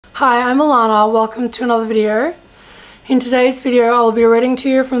Hi, I'm Alana. Welcome to another video. In today's video, I'll be reading to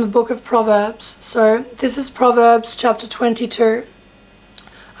you from the book of Proverbs. So this is Proverbs chapter 22.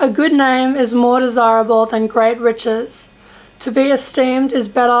 A good name is more desirable than great riches. To be esteemed is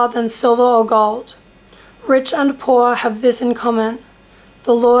better than silver or gold. Rich and poor have this in common.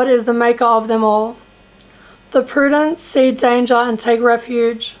 The Lord is the maker of them all. The prudent see danger and take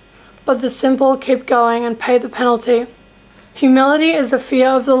refuge, but the simple keep going and pay the penalty. Humility is the fear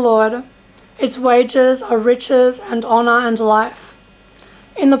of the Lord. Its wages are riches and honor and life.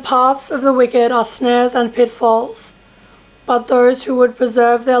 In the paths of the wicked are snares and pitfalls, but those who would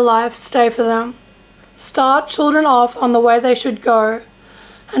preserve their life stay for them. Start children off on the way they should go,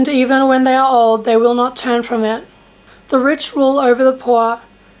 and even when they are old they will not turn from it. The rich rule over the poor,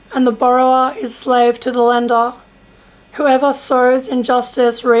 and the borrower is slave to the lender. Whoever sows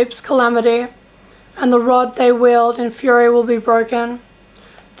injustice reaps calamity, and the rod they wield in fury will be broken.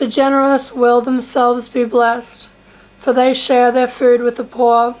 The generous will themselves be blessed, for they share their food with the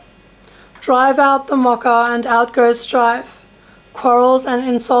poor. Drive out the mocker, and out goes strife. Quarrels and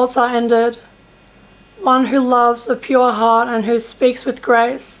insults are ended. One who loves a pure heart and who speaks with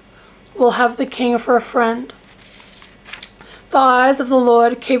grace will have the king for a friend. The eyes of the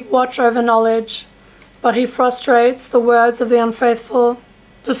Lord keep watch over knowledge, but he frustrates the words of the unfaithful.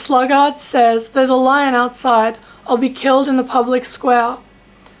 The sluggard says, "There's a lion outside. I'll be killed in the public square."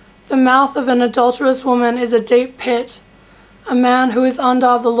 The mouth of an adulterous woman is a deep pit. A man who is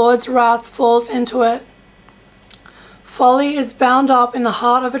under the Lord's wrath falls into it. Folly is bound up in the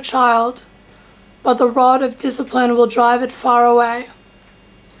heart of a child, but the rod of discipline will drive it far away.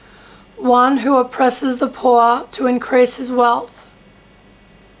 One who oppresses the poor to increase his wealth,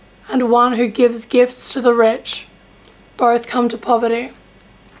 and one who gives gifts to the rich, both come to poverty.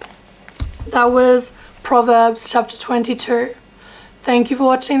 That was Proverbs chapter 22. Thank you for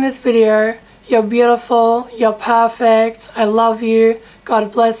watching this video. You're beautiful. You're perfect. I love you.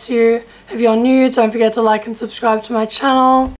 God bless you. If you're new, don't forget to like and subscribe to my channel.